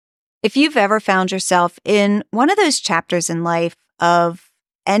If you've ever found yourself in one of those chapters in life of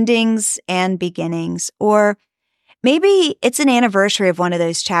endings and beginnings, or maybe it's an anniversary of one of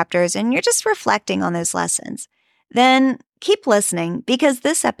those chapters and you're just reflecting on those lessons, then keep listening because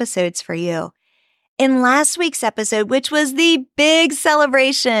this episode's for you. In last week's episode, which was the big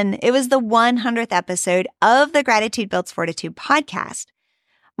celebration, it was the 100th episode of the Gratitude Builds Fortitude podcast.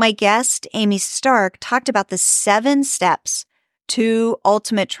 My guest, Amy Stark, talked about the 7 steps to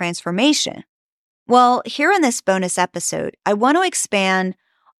ultimate transformation. Well, here in this bonus episode, I want to expand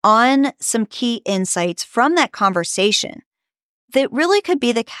on some key insights from that conversation that really could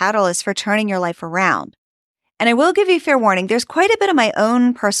be the catalyst for turning your life around. And I will give you fair warning, there's quite a bit of my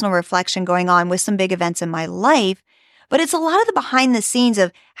own personal reflection going on with some big events in my life, but it's a lot of the behind the scenes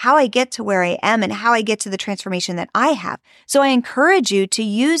of how I get to where I am and how I get to the transformation that I have. So I encourage you to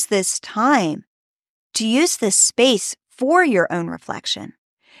use this time, to use this space for your own reflection,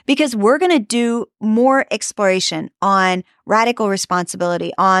 because we're going to do more exploration on radical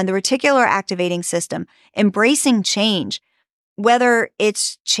responsibility, on the reticular activating system, embracing change, whether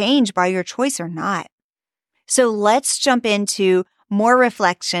it's change by your choice or not. So let's jump into more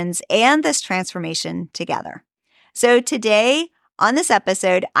reflections and this transformation together. So today on this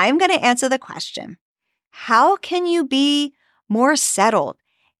episode, I'm going to answer the question, how can you be more settled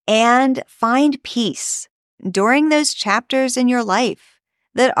and find peace during those chapters in your life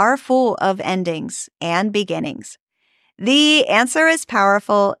that are full of endings and beginnings? The answer is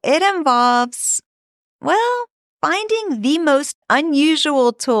powerful. It involves, finding the most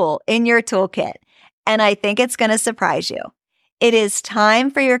unusual tool in your toolkit. And I think it's going to surprise you. It is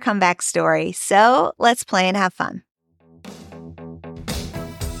time for your comeback story. So let's play and have fun.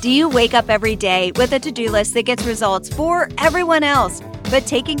 Do you wake up every day with a to-do list that gets results for everyone else, but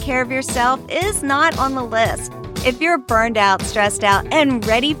taking care of yourself is not on the list? If you're burned out, stressed out, and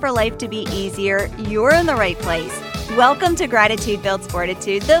ready for life to be easier, you're in the right place. Welcome to Gratitude Builds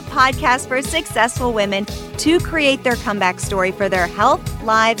Fortitude, the podcast for successful women to create their comeback story for their health,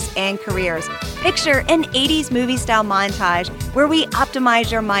 lives, and careers. Picture an 80s movie-style montage where we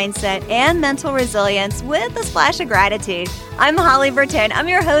optimize your mindset and mental resilience with a splash of gratitude. I'm Holly Burton. I'm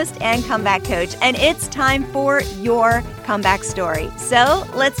your host and comeback coach, and it's time for your comeback story. So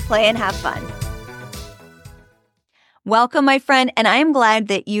let's play and have fun. Welcome, my friend, and I'm glad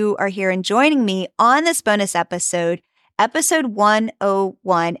that you are here and joining me on this bonus episode, episode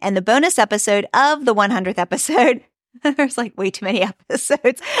 101, and the bonus episode of the 100th episode. There's like way too many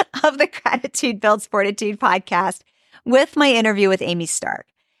episodes of the Gratitude Builds Fortitude podcast with my interview with Amy Stark.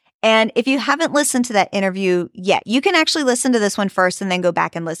 And if you haven't listened to that interview yet, you can actually listen to this one first and then go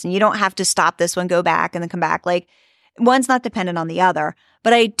back and listen. You don't have to stop this one, go back, and then come back. Like, one's not dependent on the other.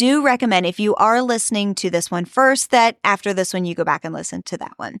 But I do recommend if you are listening to this one first, that after this one, you go back and listen to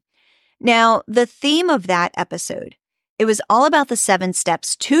that one. Now, the theme of that episode, it was all about the 7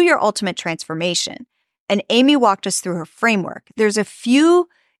 steps to your ultimate transformation. And Amy walked us through her framework. There's a few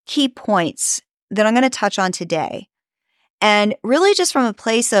key points that I'm going to touch on today. And really just from a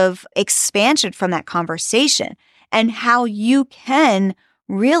place of expansion from that conversation and how you can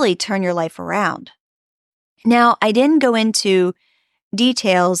really turn your life around. Now, I didn't go into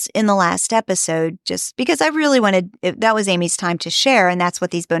details in the last episode just because I really wanted, that was Amy's time to share, and that's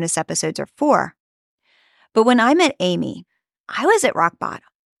what these bonus episodes are for. But when I met Amy, I was at rock bottom.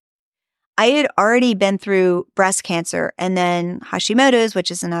 I had already been through breast cancer and then Hashimoto's,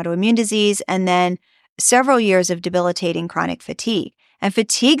 which is an autoimmune disease, and then several years of debilitating chronic fatigue. And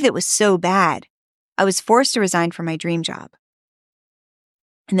fatigue that was so bad, I was forced to resign from my dream job.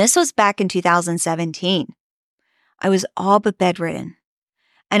 And this was back in 2017. I was all but bedridden.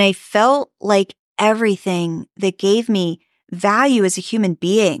 And I felt like everything that gave me value as a human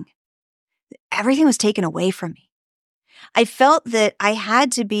being, everything was taken away from me. I felt that I had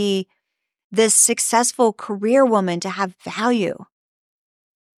to be this successful career woman to have value.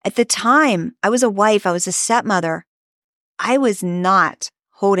 At the time, I was a wife, I was a stepmother. I was not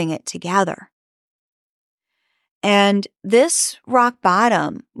holding it together. And this rock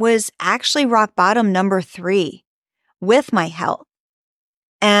bottom was actually rock bottom number 3 with my health.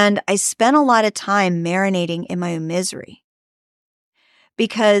 And I spent a lot of time marinating in my own misery.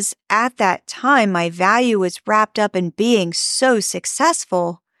 Because at that time, my value was wrapped up in being so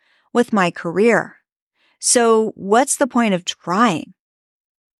successful with my career. So what's the point of trying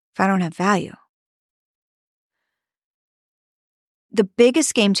if I don't have value? The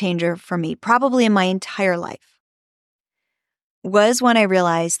biggest game changer for me, probably in my entire life, was when I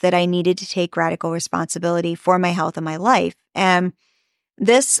realized that I needed to take radical responsibility for my health and my life. And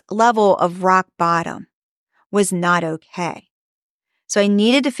this level of rock bottom was not okay. So I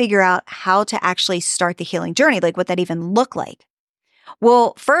needed to figure out how to actually start the healing journey, like what that even looked like.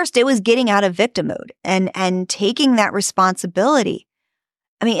 Well, first it was getting out of victim mode and taking that responsibility.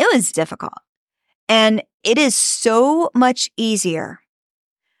 I mean, it was difficult. And it is so much easier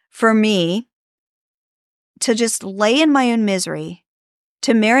for me to just lay in my own misery,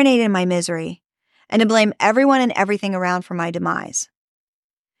 to marinate in my misery, and to blame everyone and everything around for my demise.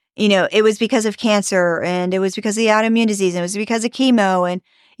 It was because of cancer, and it was because of the autoimmune disease, and it was because of chemo, and,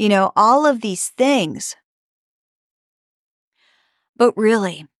 all of these things. But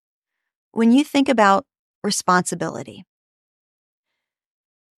really, when you think about responsibility,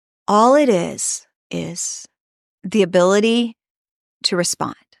 all it is the ability to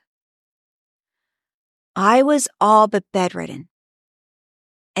respond. I was all but bedridden,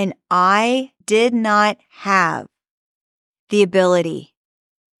 and I did not have the ability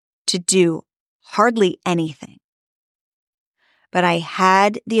to do hardly anything. But I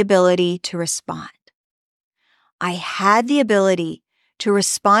had the ability to respond. I had the ability to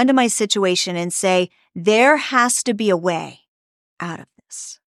respond to my situation and say, there has to be a way out of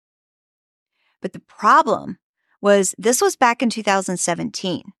this. But the problem was this was back in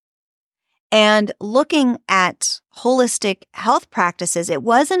 2017. And looking at holistic health practices, it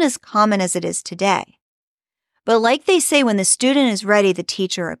wasn't as common as it is today. But like they say, when the student is ready, the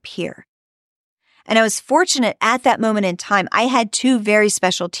teacher appeared. And I was fortunate at that moment in time. I had two very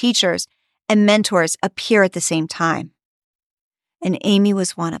special teachers and mentors appear at the same time. And Amy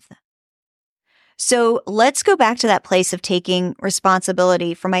was one of them. So let's go back to that place of taking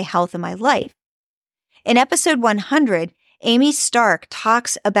responsibility for my health and my life. In episode 100, Amy Stark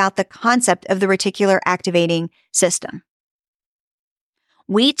talks about the concept of the reticular activating system.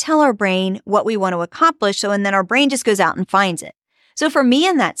 We tell our brain what we want to accomplish, and then our brain just goes out and finds it. So for me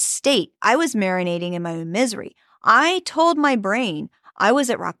in that state, I was marinating in my own misery. I told my brain I was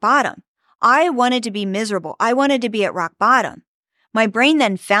at rock bottom. I wanted to be miserable. I wanted to be at rock bottom. My brain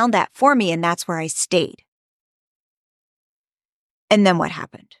then found that for me, and that's where I stayed. And then what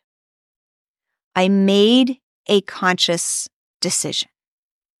happened? I made a conscious decision.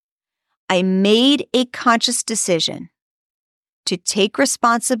 I made a conscious decision to take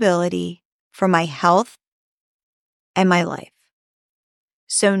responsibility for my health and my life.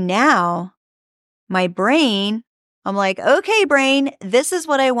 So now my brain, I'm like, okay, brain, this is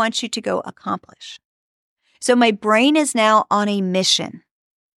what I want you to go accomplish. So my brain is now on a mission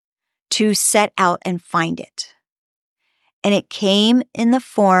to set out and find it. And it came in the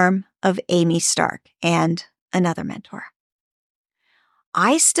form of Amy Stark and another mentor.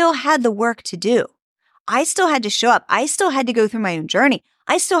 I still had the work to do. I still had to show up. I still had to go through my own journey.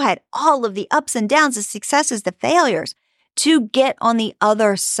 I still had all of the ups and downs, the successes, the failures to get on the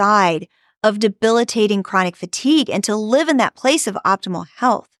other side of debilitating chronic fatigue and to live in that place of optimal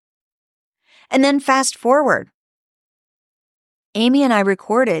health. And then fast forward, Amy and I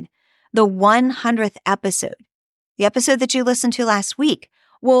recorded the 100th episode, the episode that you listened to last week.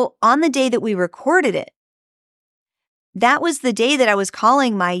 Well, on the day that we recorded it, that was the day that I was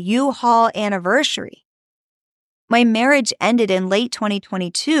calling my U-Haul anniversary. My marriage ended in late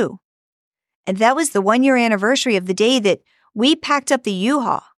 2022. And that was the 1-year anniversary of the day that we packed up the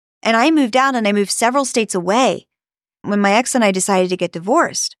U-Haul. And I moved out and I moved several states away when my ex and I decided to get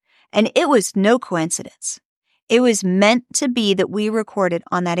divorced. And it was no coincidence. It was meant to be that we recorded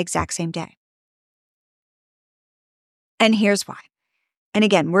on that exact same day. And here's why. And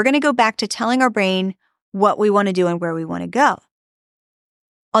again, we're going to go back to telling our brain what we want to do and where we want to go.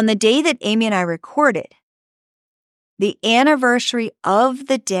 On the day that Amy and I recorded, the anniversary of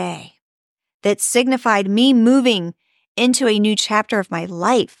the day that signified me moving into a new chapter of my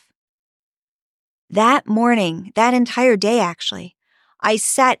life, that morning, that entire day actually, I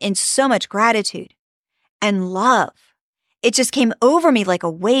sat in so much gratitude and love. It just came over me like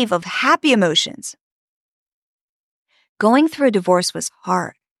a wave of happy emotions. Going through a divorce was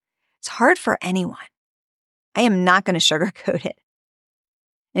hard. It's hard for anyone. I am not going to sugarcoat it.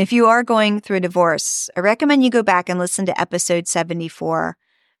 And if you are going through a divorce, I recommend you go back and listen to episode 74.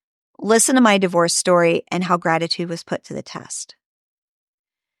 Listen to my divorce story and how gratitude was put to the test.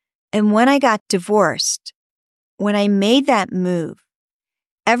 And when I got divorced, when I made that move,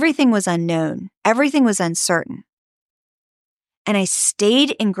 everything was unknown. Everything was uncertain. And I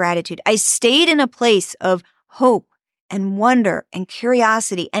stayed in gratitude. I stayed in a place of hope and wonder and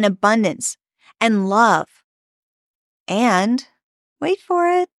curiosity and abundance and love. And, wait for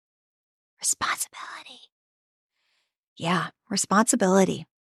it, responsibility. Yeah, responsibility.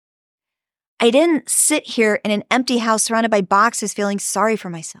 I didn't sit here in an empty house surrounded by boxes feeling sorry for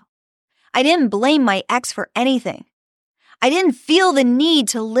myself. I didn't blame my ex for anything. I didn't feel the need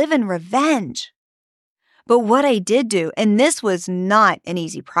to live in revenge. But what I did do, and this was not an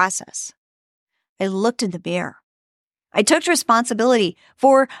easy process, I looked in the mirror. I took responsibility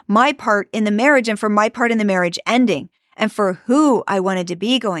for my part in the marriage and for my part in the marriage ending and for who I wanted to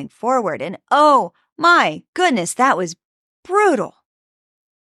be going forward. And oh my goodness, that was brutal.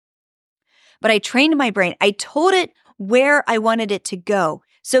 But I trained my brain. I told it where I wanted it to go.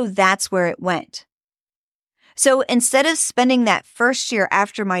 So that's where it went. So instead of spending that first year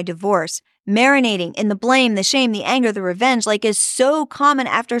after my divorce marinating in the blame, the shame, the anger, the revenge, like is so common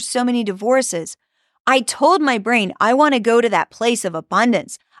after so many divorces, I told my brain, I want to go to that place of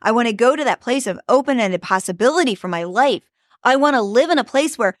abundance. I want to go to that place of open-ended possibility for my life. I want to live in a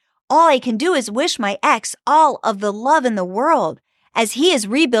place where all I can do is wish my ex all of the love in the world as he is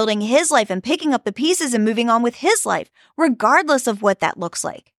rebuilding his life and picking up the pieces and moving on with his life, regardless of what that looks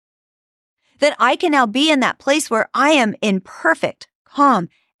like. That I can now be in that place where I am in perfect calm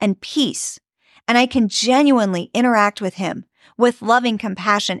and peace, and I can genuinely interact with him with loving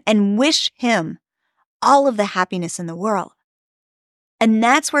compassion and wish him all of the happiness in the world. And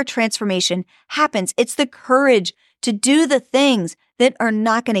that's where transformation happens. It's the courage to do the things that are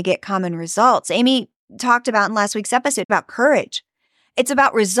not going to get common results. Amy talked about in last week's episode about courage. It's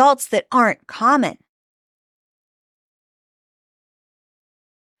about results that aren't common.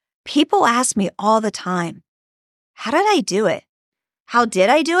 People ask me all the time, how did I do it? How did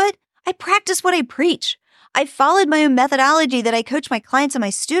I do it? I practiced what I preach. I followed my own methodology that I coach my clients and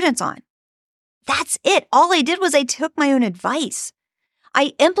my students on. That's it. All I did was I took my own advice.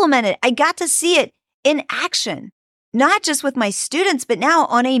 I implemented it. I got to see it in action, not just with my students, but now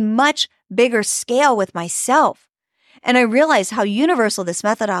on a much bigger scale with myself. And I realized how universal this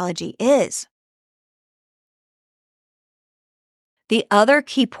methodology is. The other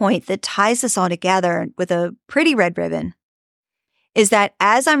key point that ties this all together with a pretty red ribbon is that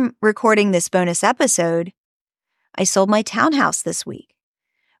as I'm recording this bonus episode, I sold my townhouse this week,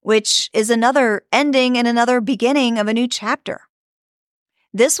 which is another ending and another beginning of a new chapter.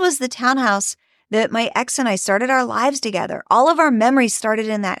 This was the townhouse that my ex and I started our lives together. All of our memories started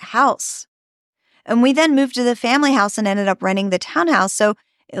in that house. And we then moved to the family house and ended up renting the townhouse. So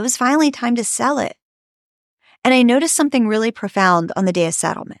it was finally time to sell it. And I noticed something really profound on the day of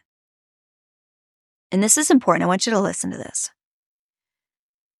settlement. And this is important. I want you to listen to this.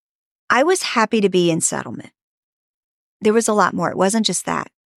 I was happy to be in settlement. There was a lot more. It wasn't just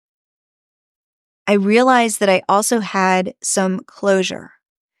that. I realized that I also had some closure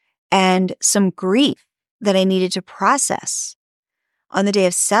and some grief that I needed to process on the day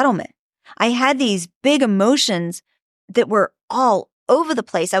of settlement. I had these big emotions that were all over the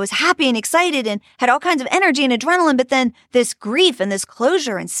place. I was happy and excited and had all kinds of energy and adrenaline, but then this grief and this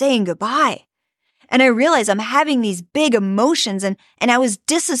closure and saying goodbye. And I realized I'm having these big emotions and I was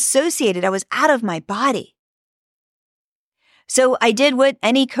disassociated. I was out of my body. So I did what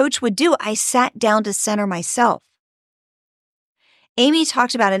any coach would do. I sat down to center myself. Amy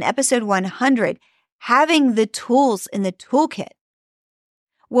talked about in episode 100, having the tools in the toolkit.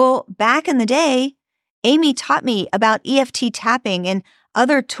 Well, back in the day, Amy taught me about EFT tapping and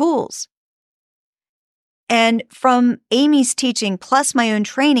other tools. And from Amy's teaching, plus my own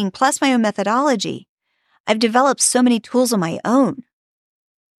training, plus my own methodology, I've developed so many tools on my own.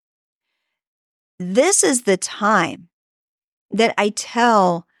 This is the time that I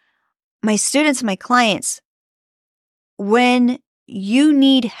tell my students and my clients, when you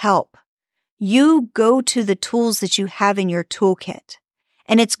need help, you go to the tools that you have in your toolkit.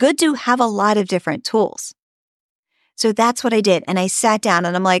 And it's good to have a lot of different tools. So that's what I did. And I sat down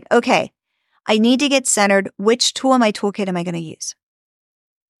and I'm like, okay, I need to get centered. Which tool in my toolkit am I going to use?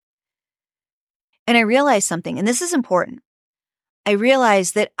 And I realized something, and this is important. I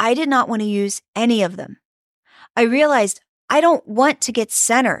realized that I did not want to use any of them. I realized I don't want to get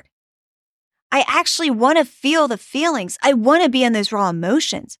centered. I actually want to feel the feelings. I want to be in those raw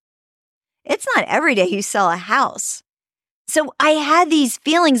emotions. It's not every day you sell a house. So I had these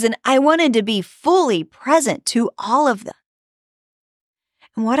feelings and I wanted to be fully present to all of them.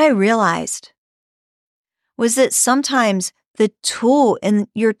 And what I realized was that sometimes the tool in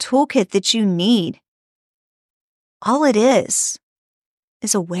your toolkit that you need, all it is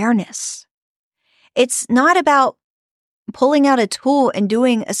awareness. It's not about pulling out a tool and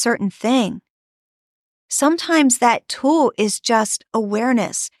doing a certain thing. Sometimes that tool is just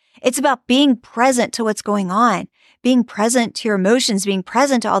awareness. It's about being present to what's going on, being present to your emotions, being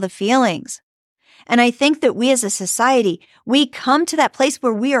present to all the feelings. And I think that we as a society, we come to that place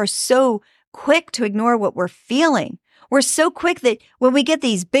where we are so quick to ignore what we're feeling. We're so quick that when we get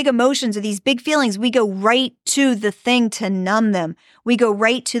these big emotions or these big feelings, we go right to the thing to numb them. We go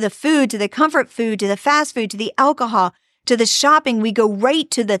right to the food, to the comfort food, to the fast food, to the alcohol, to the shopping. We go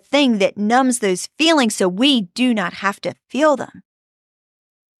right to the thing that numbs those feelings so we do not have to feel them.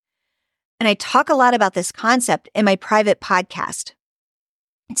 And I talk a lot about this concept in my private podcast.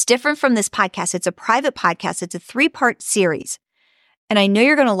 It's different from this podcast. It's a private podcast. It's a 3-part series. And I know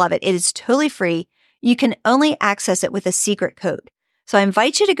you're going to love it. It is totally free. You can only access it with a secret code. So I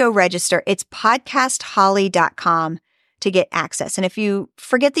invite you to go register. It's podcastholly.com to get access. And if you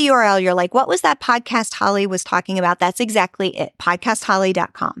forget the URL, you're like, what was that podcast Holly was talking about? That's exactly it,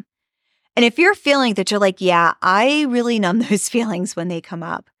 podcastholly.com. And if you're feeling that you're like, yeah, I really numb those feelings when they come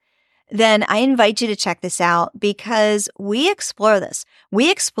up, then I invite you to check this out because we explore this.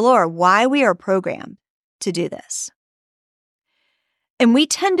 We explore why we are programmed to do this. And we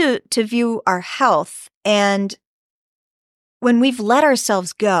tend to view our health, and when we've let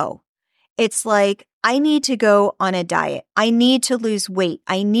ourselves go, it's like, I need to go on a diet. I need to lose weight.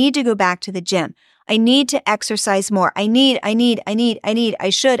 I need to go back to the gym. I need to exercise more. I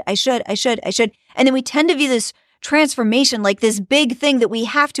should. And then we tend to view this transformation like this big thing that we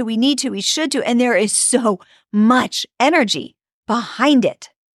have to, we need to, we should do. And there is so much energy behind it.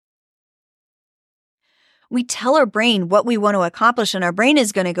 We tell our brain what we want to accomplish, and our brain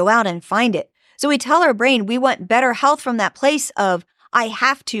is going to go out and find it. So we tell our brain we want better health from that place of, I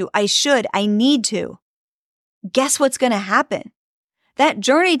have to, I should, I need to. Guess what's going to happen? That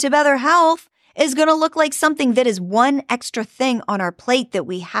journey to better health is going to look like something that is one extra thing on our plate that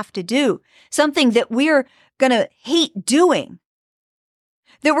we have to do, something that we're going to hate doing,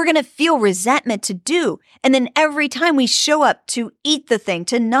 that we're going to feel resentment to do. And then every time we show up to eat the thing,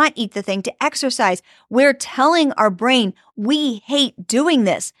 to not eat the thing, to exercise, we're telling our brain we hate doing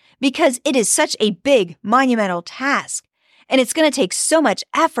this because it is such a big, monumental task. And it's going to take so much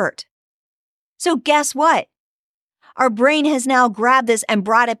effort. So guess what? Our brain has now grabbed this and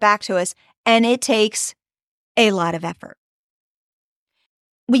brought it back to us, and it takes a lot of effort.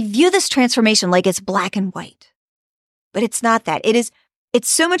 We view this transformation like it's black and white, but it's not that. It's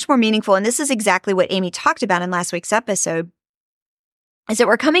so much more meaningful. And this is exactly what Amy talked about in last week's episode, is that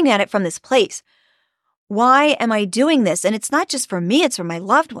we're coming at it from this place. Why am I doing this? And it's not just for me, it's for my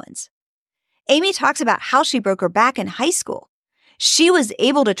loved ones. Amy talks about how she broke her back in high school. She was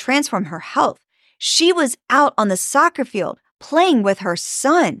able to transform her health. She was out on the soccer field playing with her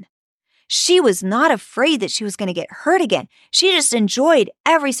son. She was not afraid that she was going to get hurt again. She just enjoyed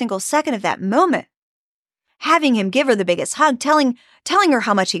every single second of that moment. Having him give her the biggest hug, telling her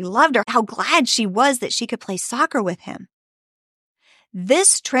how much he loved her, how glad she was that she could play soccer with him.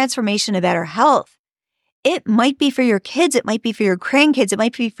 This transformation to better health, it might be for your kids, it might be for your grandkids, it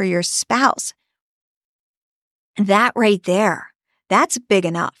might be for your spouse. That right there, that's big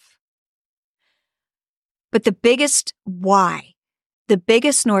enough. But the biggest why, the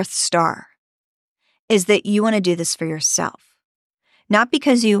biggest North Star, is that you want to do this for yourself. Not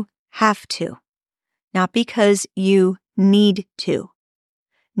because you have to. Not because you need to.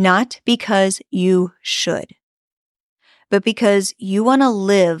 Not because you should. But because you want to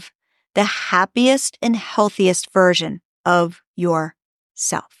live the happiest and healthiest version of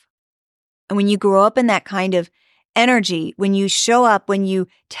yourself. And when you grow up in that kind of energy, when you show up, when you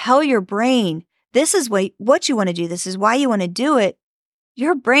tell your brain, this is what you want to do, this is why you want to do it,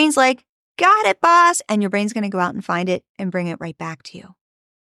 your brain's like, got it, boss. And your brain's going to go out and find it and bring it right back to you.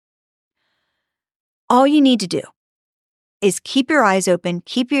 All you need to do is keep your eyes open,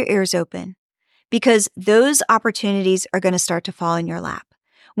 keep your ears open, because those opportunities are going to start to fall in your lap.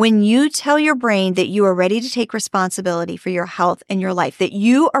 When you tell your brain that you are ready to take responsibility for your health and your life, that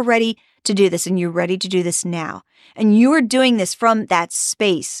you are ready to do this and you're ready to do this now, and you are doing this from that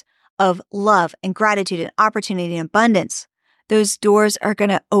space of love and gratitude and opportunity and abundance, those doors are going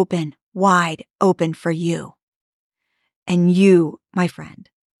to open wide open for you. And you, my friend,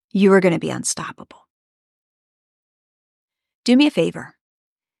 you are going to be unstoppable. Do me a favor.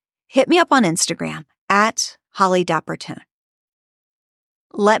 Hit me up on Instagram at holly.bertone.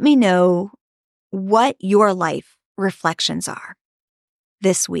 Let me know what your life reflections are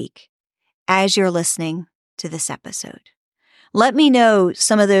this week as you're listening to this episode. Let me know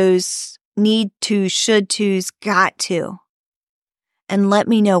some of those need to, should tos, got to, and let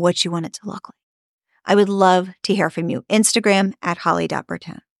me know what you want it to look like. I would love to hear from you. Instagram at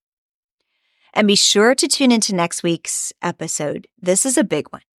holly.bertone. And be sure to tune into next week's episode. This is a big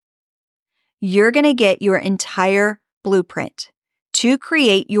one. You're going to get your entire blueprint to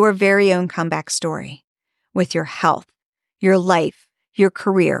create your very own comeback story with your health, your life, your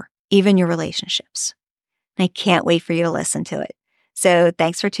career, even your relationships. I can't wait for you to listen to it. So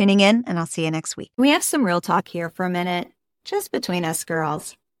thanks for tuning in, and I'll see you next week. We have some real talk here for a minute, just between us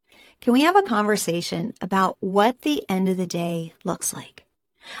girls. Can we have a conversation about what the end of the day looks like?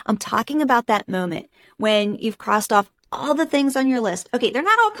 I'm talking about that moment when you've crossed off all the things on your list. Okay, they're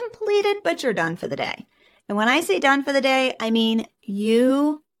not all completed, but you're done for the day. And when I say done for the day, I mean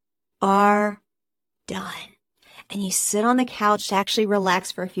you are done. And you sit on the couch to actually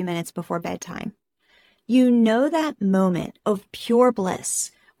relax for a few minutes before bedtime. You know that moment of pure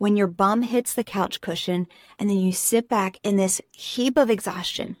bliss when your bum hits the couch cushion and then you sit back in this heap of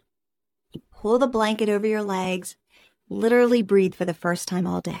exhaustion. You pull the blanket over your legs, literally breathe for the first time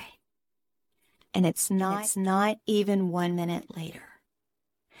all day. And it's not even 1 minute later.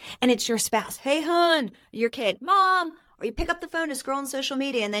 And it's your spouse. Hey, hon, your kid, mom, or you pick up the phone to scroll on social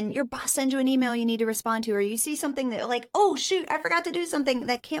media and then your boss sends you an email you need to respond to, or you see something that like, oh, shoot, I forgot to do something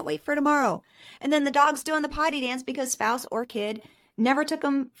that can't wait for tomorrow. And then the dog's doing the potty dance because spouse or kid never took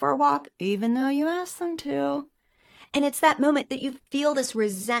them for a walk, even though you asked them to. And it's that moment that you feel this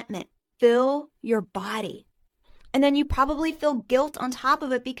resentment fill your body. And then you probably feel guilt on top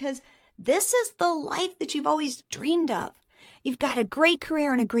of it because this is the life that you've always dreamed of. You've got a great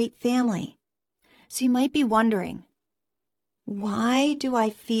career and a great family. So you might be wondering, why do I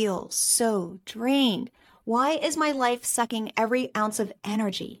feel so drained? Why is my life sucking every ounce of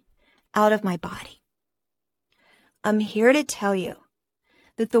energy out of my body? I'm here to tell you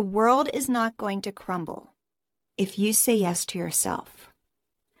that the world is not going to crumble if you say yes to yourself,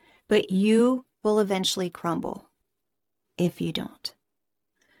 but you will eventually crumble if you don't.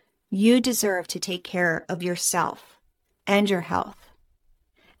 You deserve to take care of yourself and your health.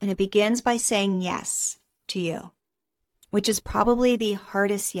 And it begins by saying yes to you, which is probably the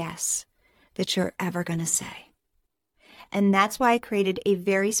hardest yes that you're ever going to say. And that's why I created a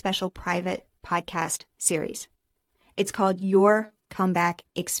very special private podcast series. It's called Your Comeback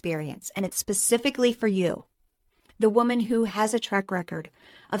Experience, and it's specifically for you, the woman who has a track record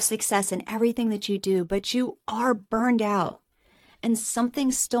of success in everything that you do, but you are burned out and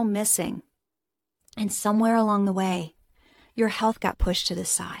something's still missing. And somewhere along the way, your health got pushed to the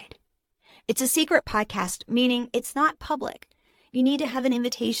side. It's a secret podcast, meaning it's not public. You need to have an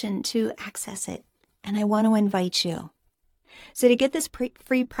invitation to access it, and I want to invite you. So to get this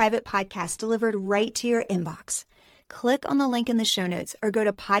free private podcast delivered right to your inbox, click on the link in the show notes or go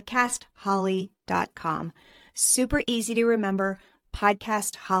to podcastholly.com. Super easy to remember,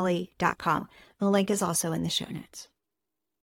 podcastholly.com. The link is also in the show notes.